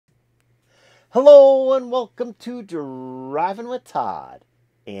Hello and welcome to Driving with Todd,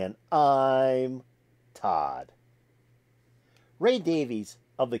 and I'm Todd. Ray Davies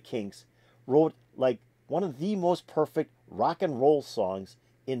of the Kinks wrote like one of the most perfect rock and roll songs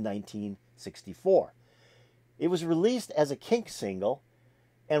in 1964. It was released as a Kinks single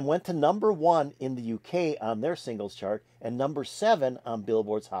and went to number 1 in the UK on their singles chart and number 7 on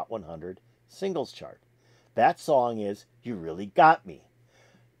Billboard's Hot 100 singles chart. That song is You Really Got Me.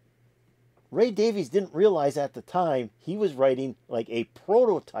 Ray Davies didn't realize at the time he was writing like a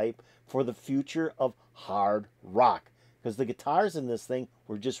prototype for the future of hard rock, because the guitars in this thing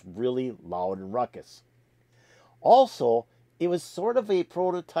were just really loud and ruckus. Also, it was sort of a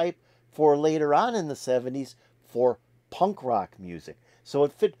prototype for later on in the 70s for punk rock music, so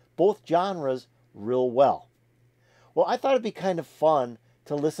it fit both genres real well. Well, I thought it'd be kind of fun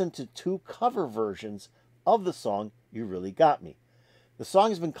to listen to 2 cover versions of the song You Really Got Me. The song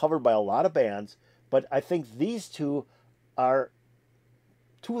has been covered by a lot of bands, but I think these 2 are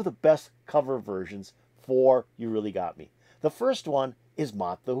 2 of the best cover versions for You Really Got Me. The first one is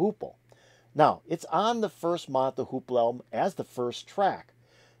Mott The Hoople. Now, it's on the first Mott The Hoople album as the first track.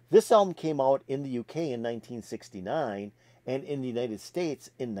 This album came out in the UK in 1969 and in the United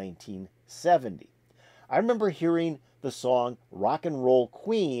States in 1970. I remember hearing the song Rock and Roll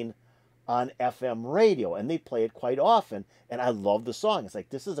Queen on FM radio, and they play it quite often, and I love the song. It's like,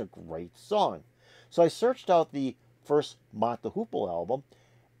 this is a great song. So I searched out the first Mott The Hoople album,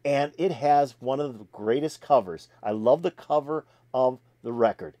 and it has one of the greatest covers. I love the cover of the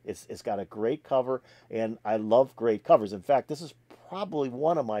record. It's got a great cover, and I love great covers. In fact, this is probably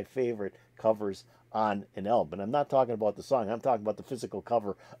one of my favorite covers on an album. And I'm not talking about the song, I'm talking about the physical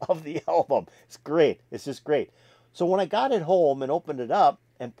cover of the album. It's great. It's just great. So when I got it home and opened it up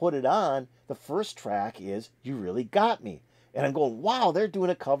and put it on, the first track is You Really Got Me. And I'm going, wow, they're doing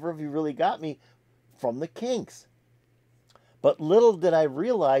a cover of You Really Got Me from the Kinks. But little did I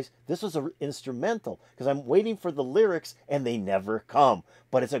realize this was an instrumental, because I'm waiting for the lyrics and they never come.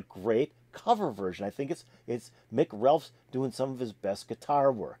 But it's a great cover version. I think it's Mick Ralph's doing some of his best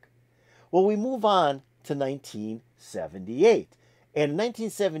guitar work. Well, we move on to 1978. And in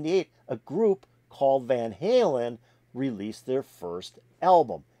 1978, a group called Van Halen released their first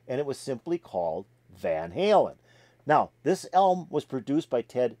album, and it was simply called Van Halen. Now, this album was produced by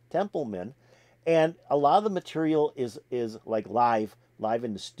Ted Templeman, and a lot of the material is like live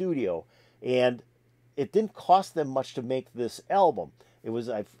in the studio, and it didn't cost them much to make this album. It was,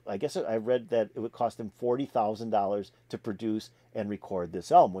 I guess I read that it would cost them $40,000 to produce and record this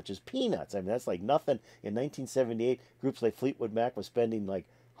album, which is peanuts. I mean, that's like nothing. In 1978, groups like Fleetwood Mac was spending like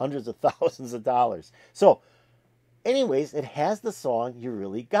hundreds of thousands of dollars. So anyways, it has the song You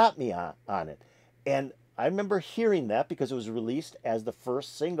Really Got Me on it. And I remember hearing that because it was released as the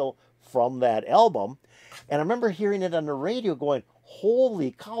first single from that album. And I remember hearing it on the radio going,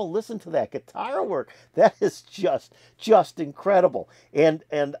 holy cow, listen to that guitar work. That is just incredible. And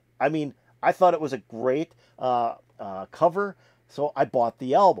I mean, I thought it was a great cover, so I bought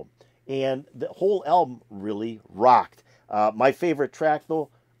the album. And the whole album really rocked. My favorite track, though,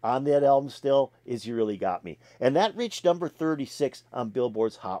 on that album still is You Really Got Me. And that reached number 36 on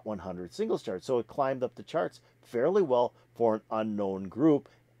Billboard's Hot 100 singles chart. So it climbed up the charts fairly well for an unknown group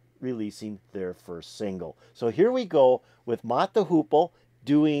releasing their first single. So here we go with Mott The Hoople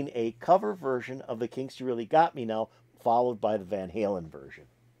doing a cover version of the Kinks' You Really Got Me now, followed by the Van Halen version.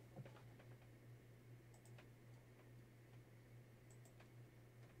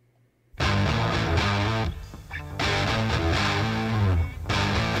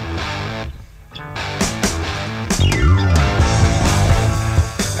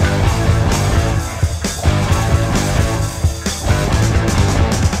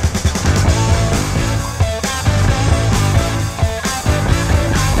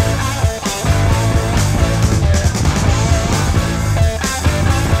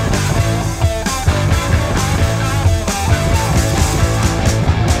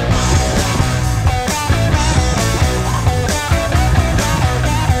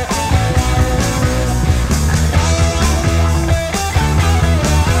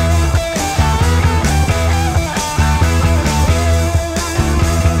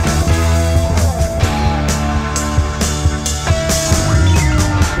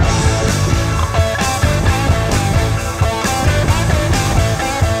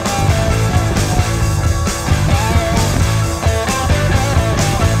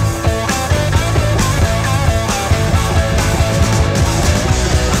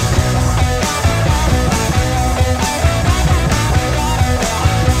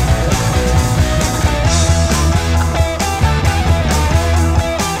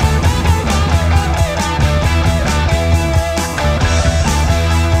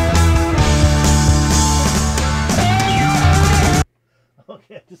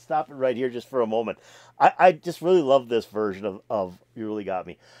 stop it right here just for a moment. I just really love this version of You Really Got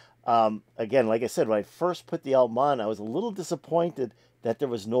Me. Again, like I said, when I first put the album on, I was a little disappointed that there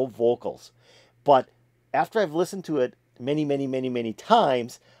was no vocals. But after I've listened to it many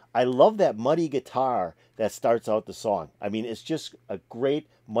times, I love that muddy guitar that starts out the song. I mean, it's just a great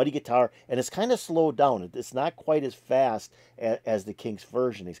muddy guitar, and it's kind of slowed down. It's not quite as fast as the Kinks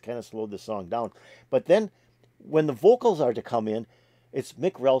version. He's kind of slowed the song down. But then when the vocals are to come in, it's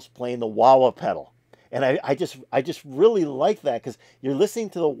Mick Ralphs playing the wah-wah pedal. And I just really like that, because you're listening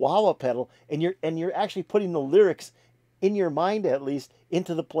to the wah-wah pedal, and you're actually putting the lyrics, in your mind at least,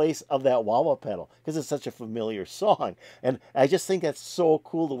 into the place of that wah-wah pedal, because it's such a familiar song. And I just think that's so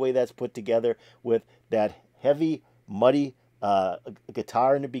cool, the way that's put together, with that heavy, muddy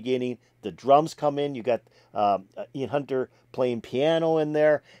guitar in the beginning. The drums come in. You got Ian Hunter playing piano in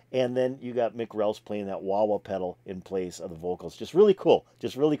there, and then you got Mick Ralphs playing that wah-wah pedal in place of the vocals. Just really cool.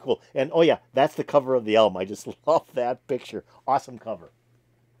 Just really cool. And oh yeah, that's the cover of the album. I just love that picture. Awesome cover.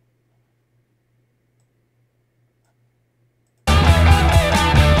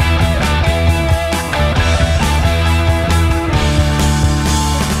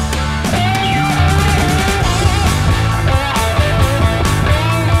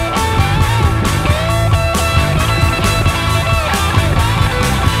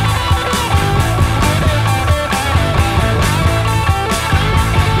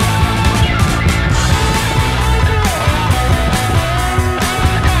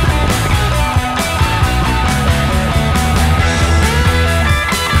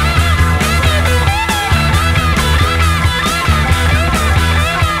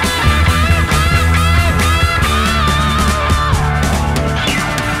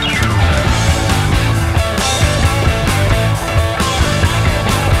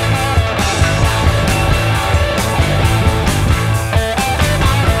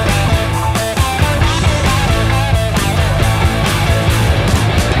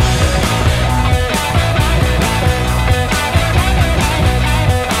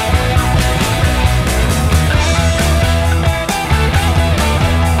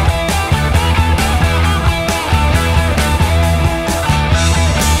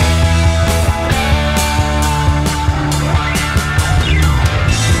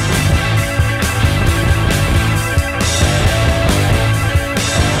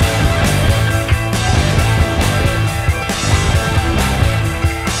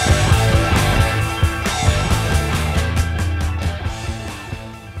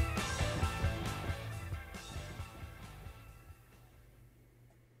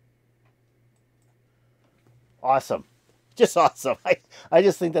 Awesome. Just awesome. I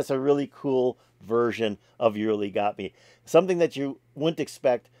just think that's a really cool version of You Really Got Me. Something that you wouldn't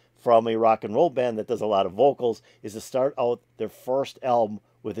expect from a rock and roll band that does a lot of vocals is to start out their first album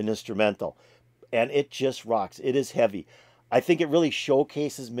with an instrumental. And it just rocks. It is heavy. I think it really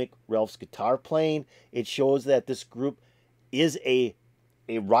showcases Mick Ralphs' guitar playing. It shows that this group is a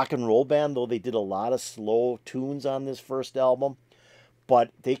rock and roll band, though they did a lot of slow tunes on this first album.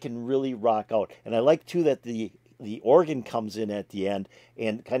 But they can really rock out. And I like, too, that the organ comes in at the end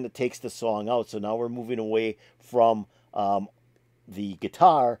and kind of takes the song out. So now we're moving away from the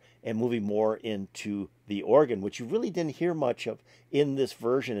guitar and moving more into the organ, which you really didn't hear much of in this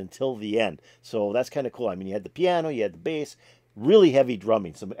version until the end. So that's kind of cool. I mean, you had the piano, you had the bass, really heavy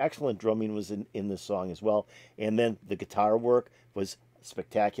drumming. Some excellent drumming was in this song as well. And then the guitar work was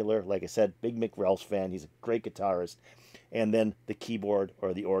spectacular. Like I said, big Mick Ralphs fan. He's a great guitarist. And then the keyboard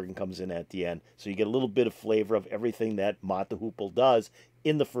or the organ comes in at the end. So you get a little bit of flavor of everything that Mott The Hoople does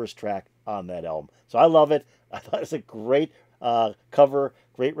in the first track on that album. So I love it. I thought it was a great cover,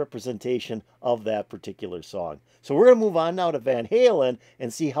 great representation of that particular song. So we're going to move on now to Van Halen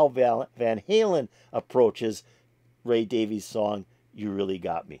and see how Van Halen approaches Ray Davies' song, You Really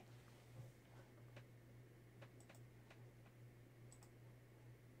Got Me.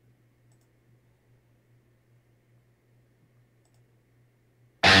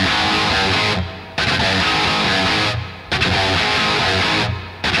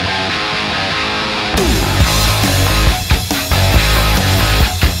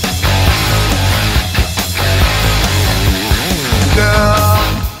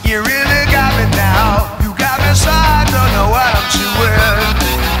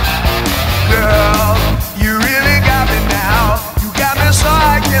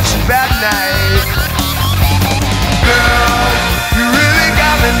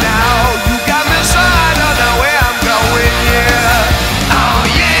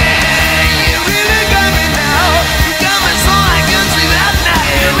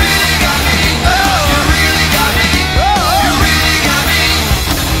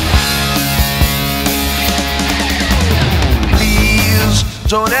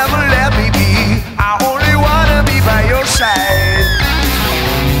 don't ever let me be. I only wanna be by your side.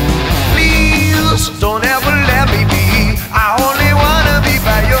 Please, don't ever let me be. I only wanna be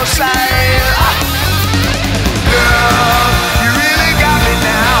by your side. Girl, you really got me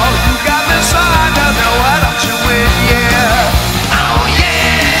now. You got me so I don't know what I'm doing, yeah. Oh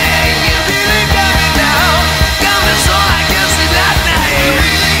yeah, you really got me now. Got me so I can sleep that night. You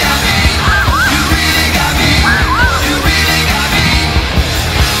really got me. You really got me. You really got me.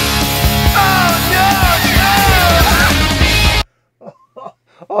 Oh no,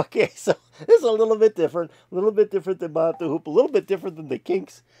 no. Okay, so this is a little bit different than Mott The Hoople, a little bit different than the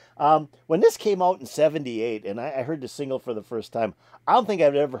Kinks. When this came out in '78, and I heard the single for the first time, I don't think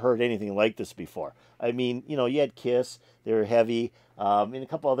I've ever heard anything like this before. I mean, you know, you had Kiss, they were heavy, and a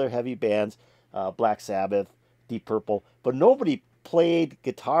couple other heavy bands, Black Sabbath, Deep Purple, but nobody played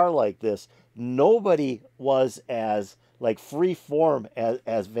guitar like this. Nobody was as like free form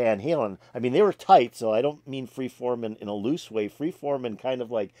as Van Halen. I mean, they were tight, so I don't mean free form in a loose way. Free form in kind of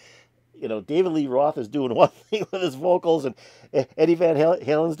like, you know, David Lee Roth is doing one thing with his vocals, and Eddie Van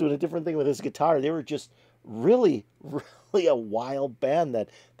Halen's doing a different thing with his guitar. They were just really, really a wild band that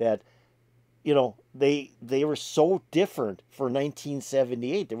you know, they were so different for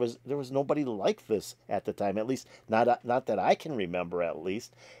 1978. There was nobody like this at the time, at least not that I can remember, at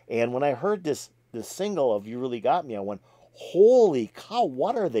least. And when I heard this single of "You Really Got Me," I went, holy cow,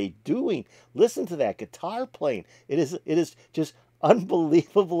 what are they doing? Listen to that guitar playing. It is just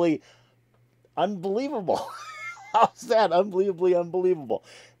unbelievably unbelievable. How's that? Unbelievably unbelievable.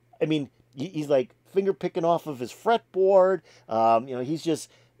 I mean, he's like finger picking off of his fretboard. You know, he's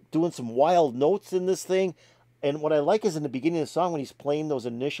just doing some wild notes in this thing. And what I like is in the beginning of the song, when he's playing those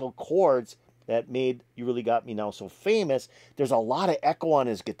initial chords that made "You Really Got Me Now" so famous, there's a lot of echo on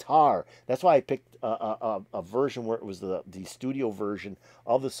his guitar. That's why I picked a version where it was the studio version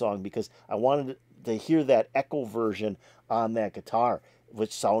of the song, because I wanted to hear that echo version on that guitar,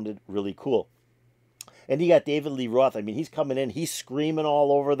 which sounded really cool. And you got David Lee Roth. I mean, he's coming in, he's screaming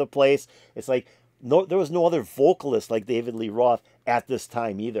all over the place. It's like there was no other vocalist like David Lee Roth at this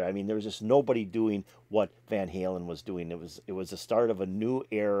time either. I mean, there was just nobody doing what Van Halen was doing. It was the start of a new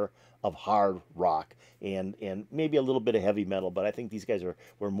era of hard rock and maybe a little bit of heavy metal, but I think these guys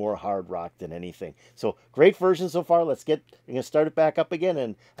were more hard rock than anything. So great version so far. I'm gonna start it back up again,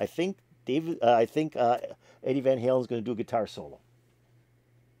 and I think Eddie Van Halen's gonna do a guitar solo.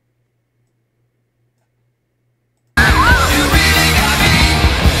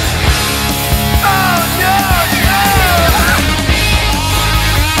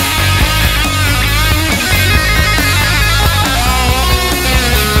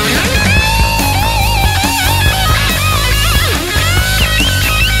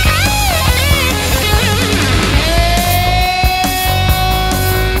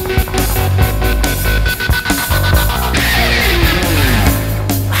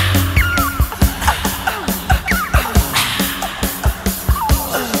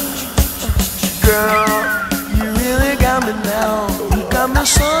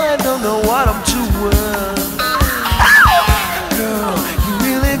 So I don't know what I'm doing. Girl, you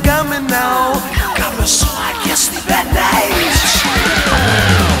really got me now. You got me so I can't sleep at night.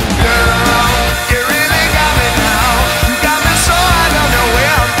 Girl, you really got me now. You got me so I don't know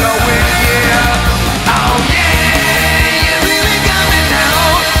where I'm going, yeah. Oh yeah, you really got me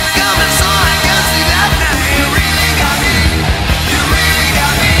now. Got me so I can't sleep at night. You really got me. You really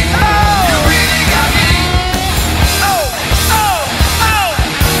got me. Oh, you really got me. Oh, oh, oh.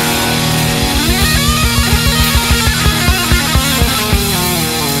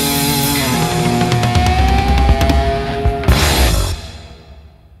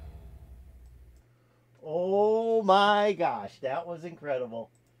 Oh my gosh, that was incredible.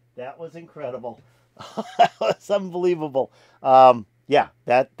 That was incredible. That was unbelievable. Yeah,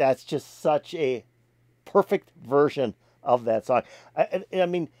 that's just such a perfect version of that song. I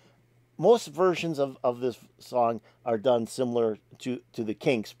mean, most versions of this song are done similar to the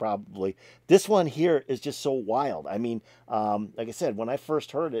Kinks, probably. This one here is just so wild. I mean, like I said, when I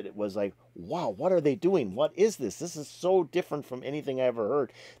first heard it, it was like, wow, what are they doing? What is this? This is so different from anything I ever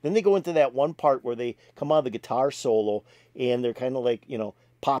heard. Then they go into that one part where they come out of the guitar solo, and they're kind of like, you know,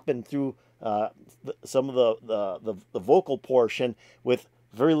 popping through some of the vocal portion with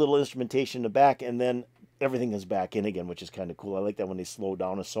very little instrumentation in the back, and then everything is back in again, which is kind of cool. I like that when they slow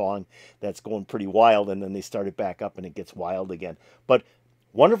down a song that's going pretty wild, and then they start it back up and it gets wild again. But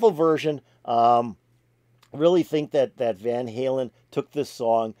wonderful version. Really think that Van Halen took this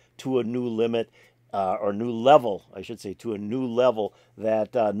song to a new limit, or new level, I should say, to a new level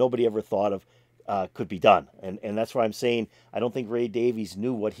that nobody ever thought of could be done. And that's why I'm saying I don't think Ray Davies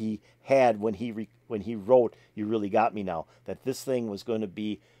knew what he had when he wrote "You Really Got Me Now." That this thing was going to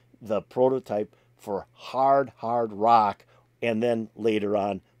be the prototype for hard rock, and then later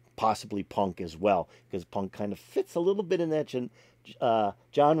on possibly punk as well, because punk kind of fits a little bit in that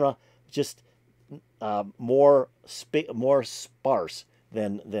genre, just more sparse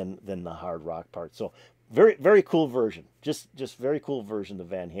than the hard rock part. So very cool version, just very cool version of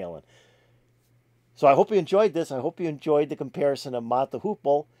Van Halen. So I hope you enjoyed this. I hope you enjoyed the comparison of Mott The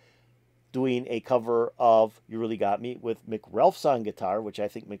Hoople doing a cover of "You Really Got Me" with Mick Ralphs on guitar, which I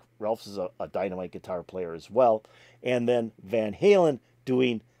think Mick Ralphs is a dynamite guitar player as well, and then Van Halen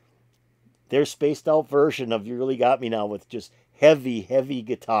doing their spaced out version of "You Really Got Me Now" with just heavy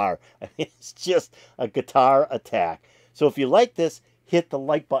guitar. I mean, it's just a guitar attack. So if you like this, hit the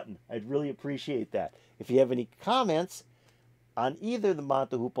like button. I'd really appreciate that. If you have any comments on either the Mott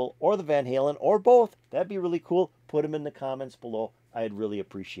The Hoople or the Van Halen or both, that'd be really cool. Put them in the comments below. I'd really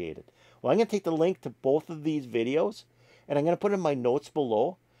appreciate it. Well, I'm going to take the link to both of these videos, and I'm going to put in my notes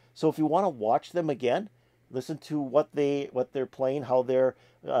below. So if you want to watch them again, listen to what they're playing, how they're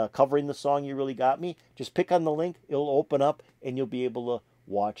covering the song "You Really Got Me," just pick on the link. It'll open up, and you'll be able to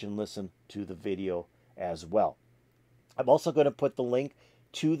watch and listen to the video as well. I'm also going to put the link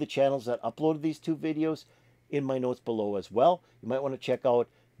to the channels that uploaded these two videos in my notes below as well. You might want to check out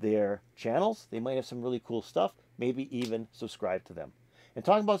their channels. They might have some really cool stuff. Maybe even subscribe to them. And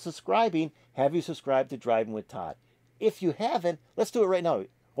talking about subscribing, have you subscribed to Driving with Todd? If you haven't, let's do it right now.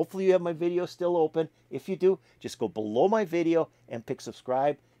 Hopefully you have my video still open. If you do, just go below my video and pick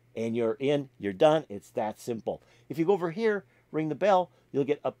subscribe, and you're in, you're done. It's that simple. If you go over here, ring the bell, you'll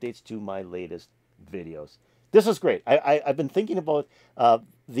get updates to my latest videos. This is great. I've been thinking about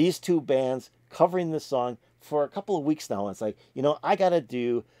these two bands covering this song for a couple of weeks now. It's like, I got to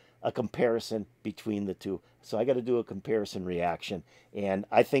do a comparison between the two. So I got to do a comparison reaction. And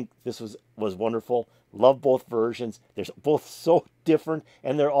I think this was wonderful. Love both versions. They're both so different,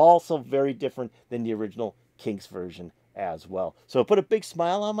 and they're also very different than the original Kinks version as well. So put a big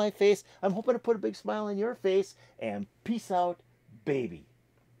smile on my face. I'm hoping to put a big smile on your face. And peace out, baby.